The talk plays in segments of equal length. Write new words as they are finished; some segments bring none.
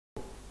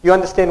You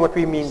understand what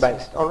we mean by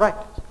that? All right.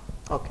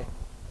 Okay.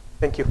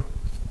 Thank you.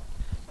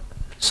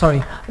 Sorry,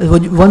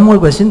 one more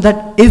question,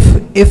 that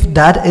if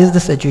that is the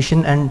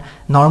situation and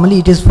normally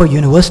it is for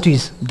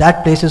universities,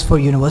 that place is for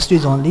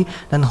universities only,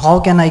 then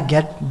how can I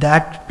get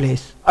that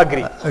place?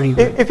 Agree.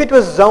 If it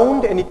was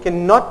zoned and it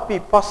cannot be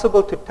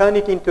possible to turn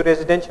it into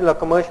residential or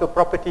commercial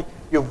property,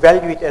 you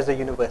value it as a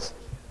university.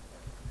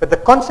 But the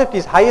concept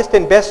is highest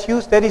and best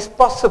use, that is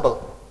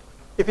possible.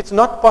 If it's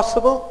not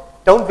possible,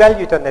 don't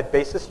value it on that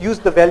basis, use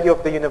the value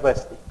of the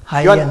university.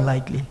 Highly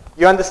unlikely.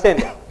 You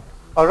understand that?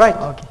 All right?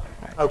 Okay.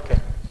 Okay.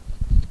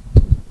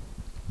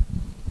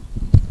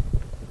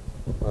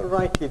 All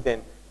righty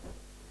then.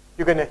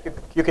 You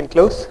can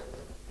close.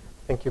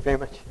 Thank you very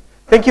much.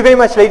 Thank you very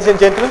much, ladies and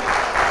gentlemen.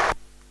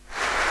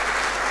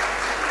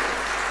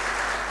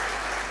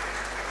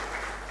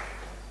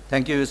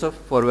 Thank you, Yusuf,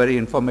 for a very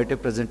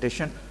informative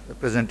presentation. You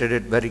presented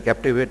it very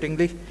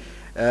captivatingly.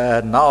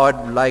 Now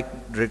I'd like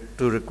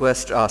to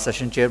request our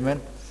session chairman,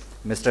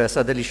 Mr.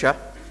 Asad Ali Shah,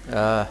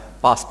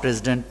 past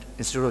president,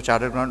 Institute of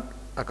Chartered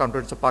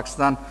Accountants of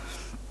Pakistan,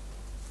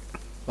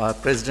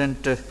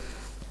 president at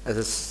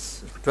this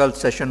 12th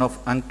session of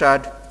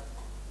UNCTAD,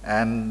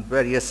 and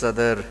various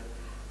other,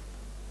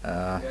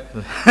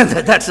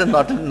 that's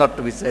not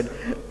to be said.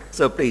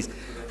 So please,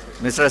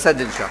 Mr.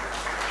 Asad Ali Shah.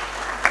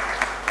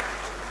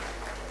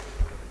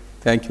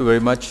 Thank you very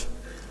much.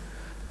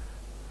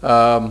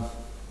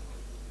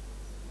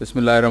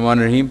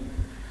 Bismillahirrahmanirrahim.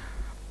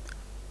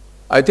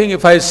 I think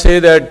if I say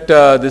that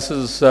this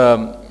is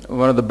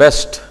one of the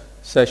best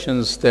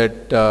sessions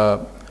that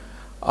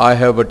I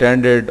have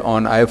attended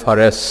on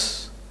IFRS,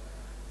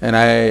 and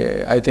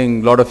I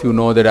think a lot of you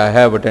know that I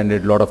have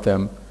attended a lot of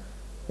them,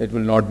 it will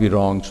not be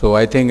wrong. So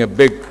I think a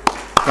big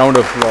round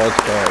of applause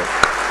for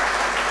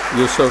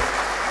Yusuf.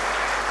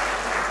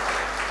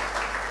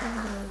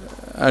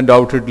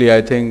 Undoubtedly,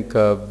 I think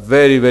a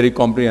very, very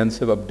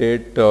comprehensive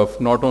update of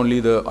not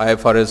only the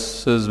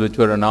IFRSs which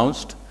were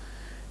announced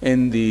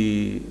in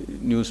the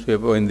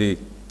newspaper, in the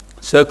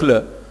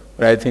circular,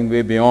 but I think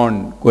way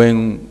beyond,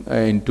 going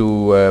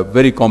into a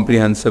very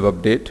comprehensive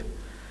update.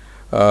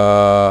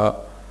 I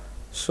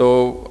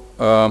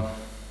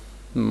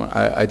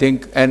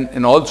think,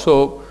 and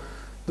also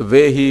the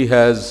way he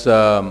has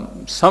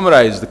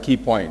summarized the key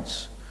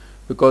points,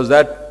 because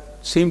that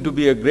seemed to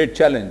be a great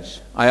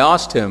challenge. I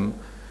asked him,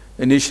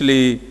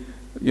 initially,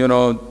 you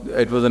know,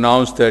 it was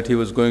announced that he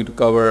was going to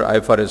cover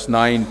IFRS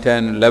 9,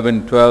 10,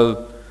 11,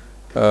 12,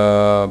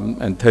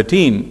 and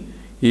 13.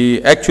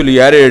 He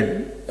actually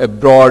added a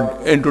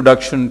broad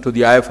introduction to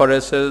the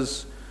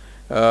IFRSs,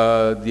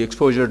 the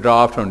exposure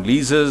draft on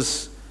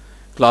leases,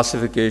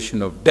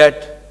 classification of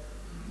debt,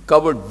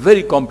 covered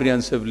very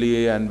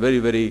comprehensively and very,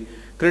 very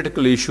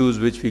critical issues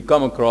which we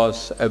come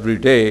across every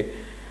day.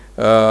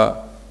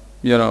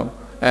 You know,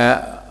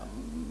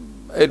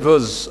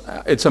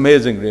 it's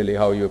amazing really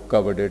how you've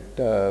covered it,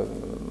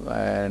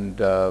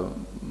 and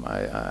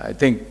I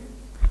think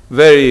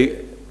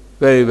very,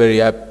 very,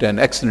 very apt and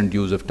excellent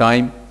use of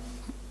time,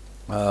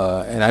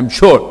 and I'm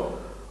sure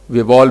we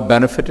have all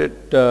benefited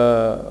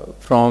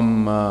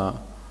from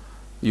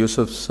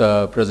Yusuf's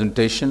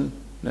presentation,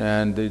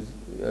 and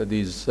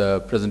these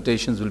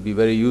presentations will be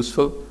very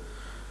useful.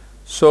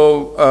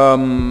 So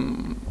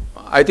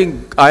I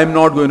think I'm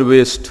not going to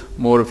waste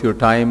more of your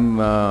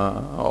time.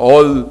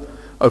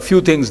 A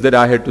few things that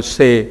I had to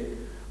say,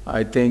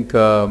 I think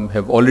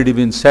have already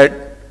been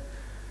said.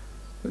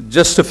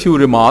 Just a few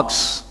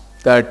remarks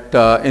that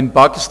in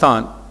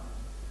Pakistan,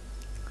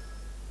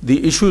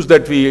 the issues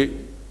that we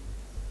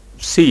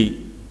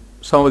see,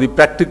 some of the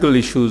practical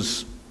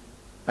issues,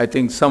 I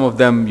think some of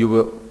them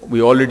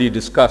we already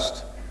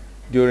discussed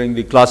during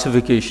the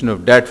classification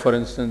of debt, for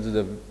instance,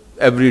 the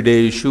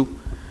everyday issue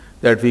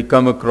that we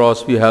come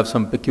across. We have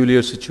some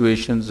peculiar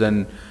situations,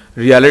 and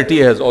reality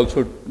has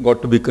also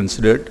got to be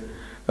considered.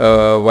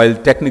 While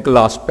technical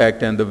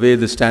aspect and the way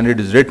the standard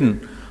is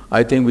written,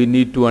 I think we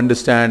need to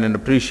understand and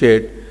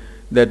appreciate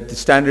that the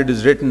standard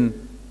is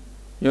written,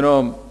 you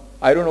know,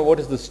 I don't know what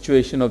is the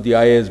situation of the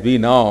IASB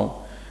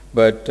now,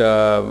 but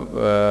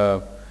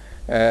the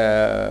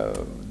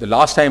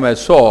last time I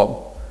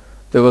saw,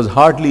 there was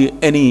hardly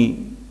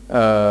any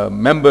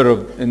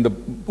member in the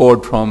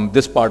board from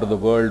this part of the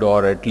world,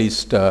 or at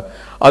least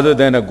other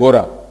than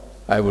Agora,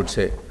 I would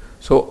say.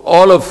 So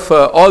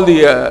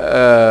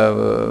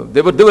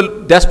they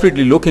were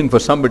desperately looking for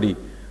somebody.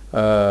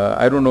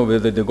 I don't know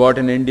whether they got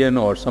an Indian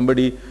or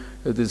somebody.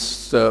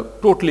 This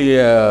totally,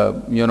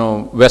 you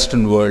know,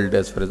 Western world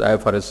as far as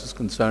IFRS is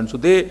concerned. So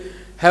they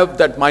have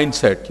that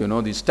mindset. You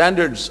know, the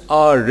standards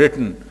are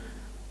written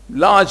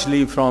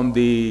largely from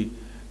the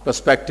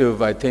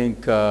perspective, I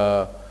think,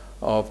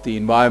 of the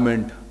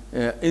environment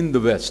in the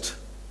West.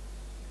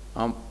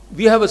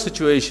 We have a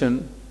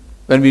situation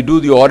when we do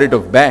the audit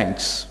of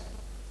banks,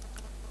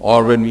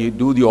 or when we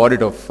do the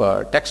audit of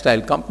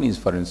textile companies,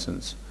 for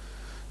instance,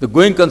 the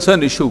going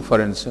concern issue,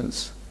 for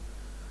instance,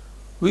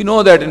 we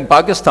know that in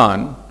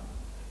Pakistan,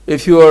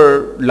 if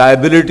your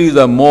liabilities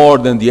are more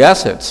than the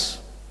assets,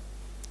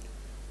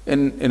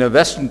 in a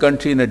Western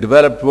country, in a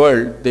developed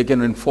world, they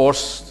can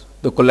enforce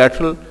the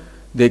collateral,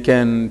 they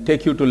can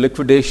take you to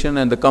liquidation,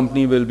 and the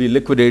company will be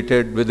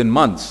liquidated within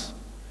months.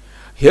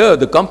 Here,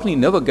 the company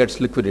never gets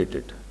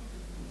liquidated.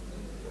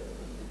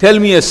 Tell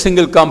me a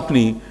single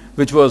company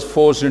which was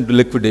forced into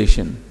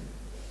liquidation.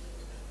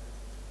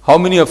 How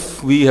many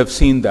of we have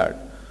seen that?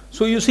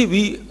 So you see,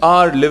 we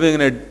are living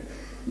in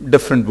a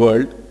different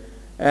world,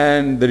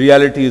 and the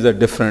realities are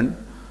different.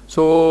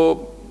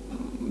 So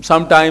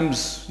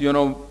sometimes, you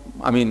know,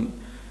 I mean,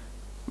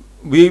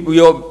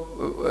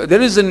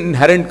 there is an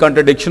inherent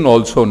contradiction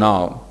also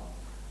now.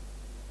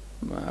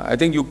 I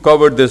think you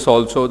covered this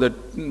also, that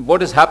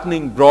what is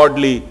happening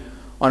broadly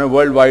on a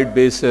worldwide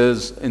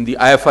basis in the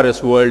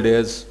IFRS world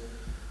is,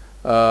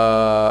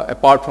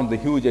 apart from the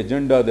huge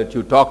agenda that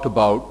you talked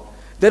about,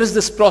 there is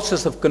this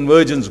process of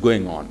convergence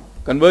going on.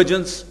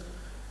 Convergence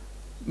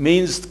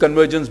means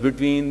convergence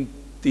between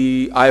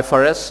the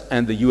IFRS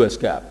and the US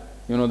GAAP.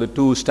 You know, the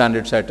two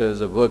standard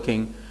setters are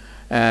working,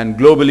 and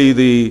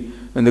globally,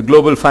 in the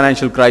global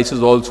financial crisis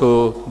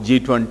also,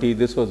 G20,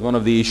 this was one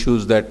of the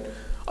issues that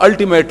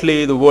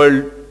ultimately the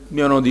world,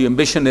 you know, the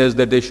ambition is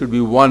that there should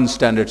be one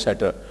standard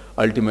setter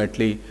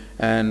ultimately,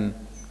 and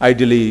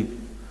ideally,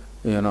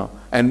 you know,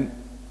 and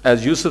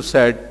as Yusuf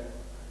said,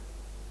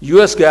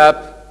 US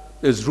GAAP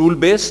is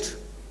rule-based,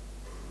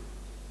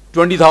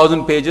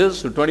 20,000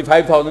 pages to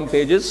 25,000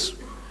 pages,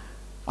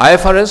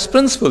 IFRS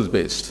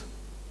principles-based.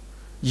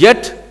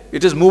 Yet,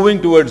 it is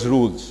moving towards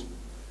rules.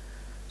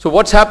 So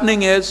what's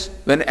happening is,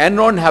 when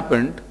Enron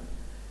happened,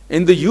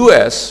 in the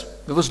US,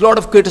 there was a lot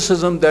of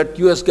criticism that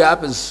US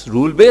GAAP is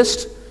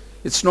rule-based,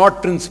 it's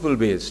not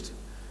principle-based.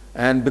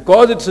 And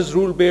because it is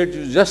rule-based,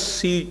 you just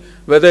see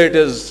whether it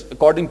is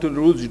according to the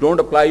rules, you don't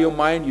apply your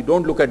mind, you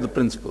don't look at the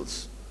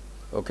principles.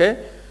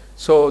 Okay?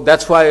 So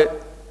that's why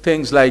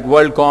things like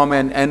WorldCom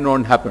and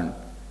Enron happened.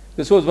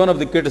 This was one of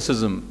the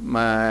criticism,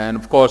 and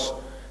of course,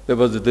 there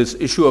was this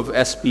issue of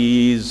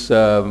SPEs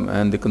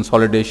and the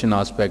consolidation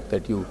aspect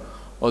that you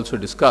also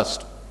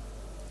discussed.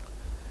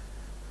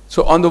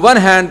 So on the one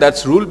hand,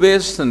 that's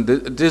rule-based and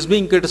it is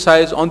being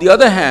criticized. On the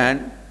other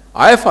hand,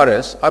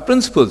 IFRS are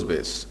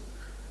principles-based.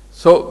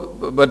 So,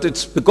 but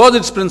it's because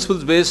it's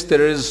principles-based,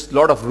 there is a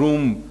lot of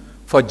room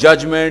for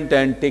judgment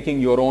and taking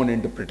your own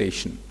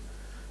interpretation.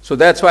 So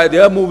that's why they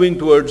are moving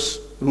towards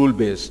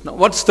rule-based. Now,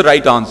 what's the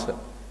right answer?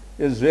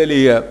 Is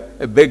really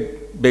a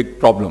big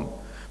problem.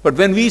 But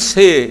when we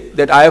say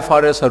that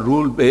IFRS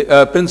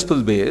are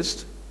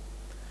principle-based,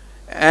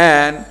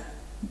 and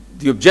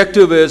the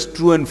objective is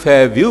true and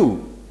fair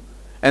view,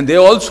 and they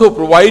also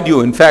provide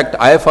you, in fact,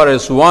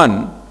 IFRS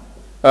 1,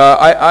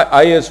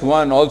 IS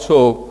 1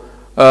 also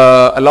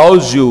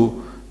allows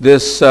you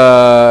this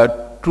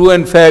true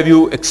and fair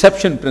view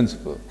exception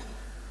principle,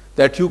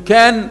 that you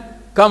can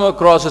come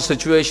across a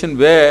situation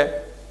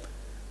where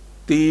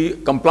the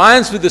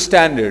compliance with the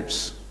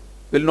standards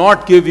will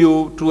not give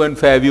you true and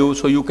fair view,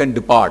 so you can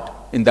depart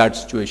in that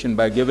situation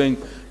by giving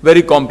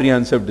very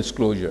comprehensive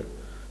disclosure.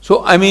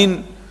 So I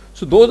mean,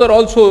 so those are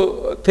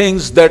also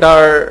things that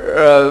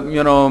are,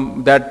 you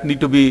know, that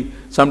need to be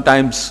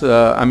sometimes,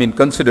 I mean,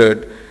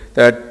 considered,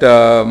 that,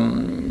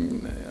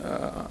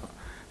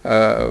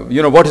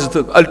 you know, what is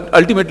the,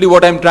 ultimately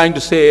what I'm trying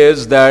to say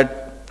is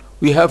that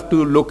we have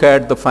to look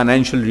at the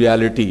financial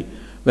reality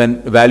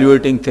when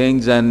evaluating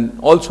things, and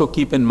also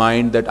keep in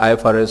mind that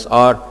IFRS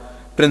are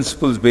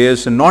principles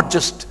based and not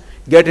just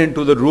get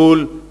into the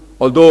rule,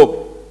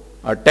 although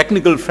our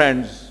technical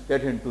friends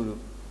get into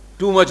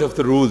too much of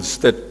the rules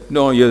that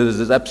no,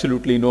 there's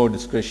absolutely no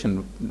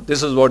discretion.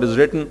 This is what is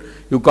written,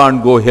 you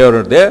can't go here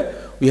or there.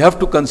 We have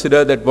to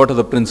consider that what are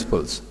the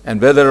principles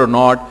and whether or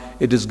not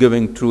it is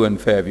giving true and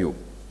fair view.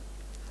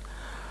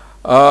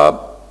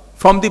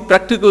 From the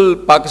practical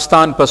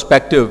Pakistan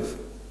perspective,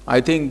 I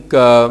think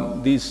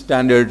these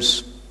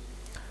standards,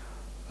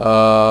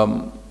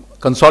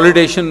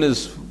 consolidation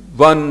is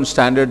one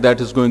standard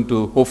that is going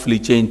to hopefully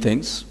change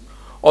things.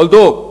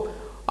 Although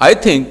I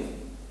think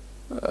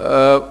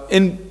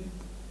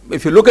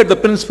if you look at the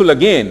principle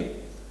again,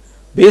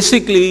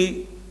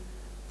 basically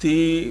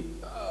the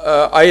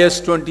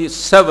IS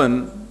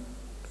 27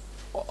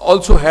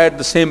 also had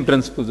the same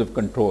principles of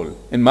control,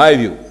 in my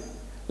view.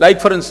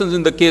 Like for instance,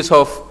 in the case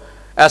of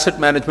asset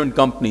management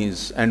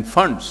companies and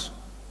funds,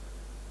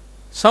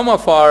 some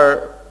of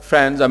our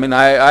friends, I mean,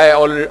 I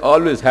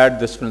always had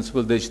this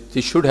principle, they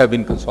should have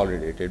been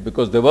consolidated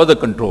because there was a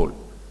control.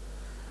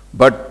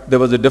 But there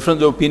was a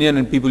difference of opinion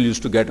and people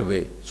used to get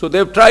away. So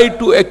they've tried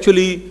to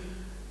actually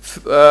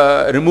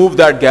remove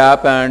that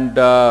gap, and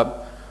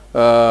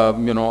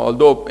you know,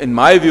 although in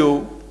my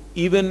view,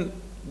 even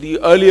the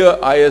earlier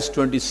IS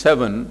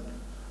 27,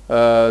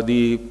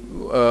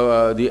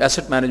 the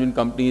asset management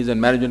companies and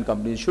management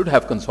companies should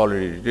have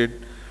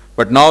consolidated,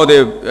 but now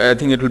I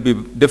think it will be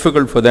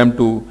difficult for them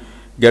to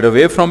get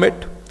away from it.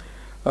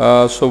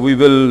 So we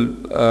will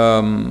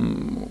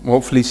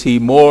hopefully see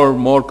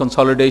more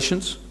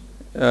consolidations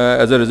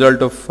as a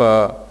result of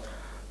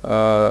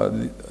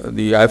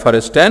the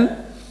IFRS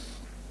 10.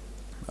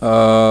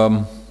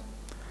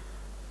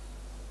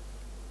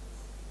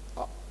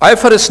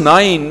 IFRS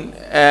 9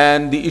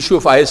 and the issue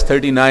of IS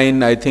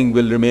 39, I think,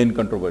 will remain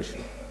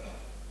controversial.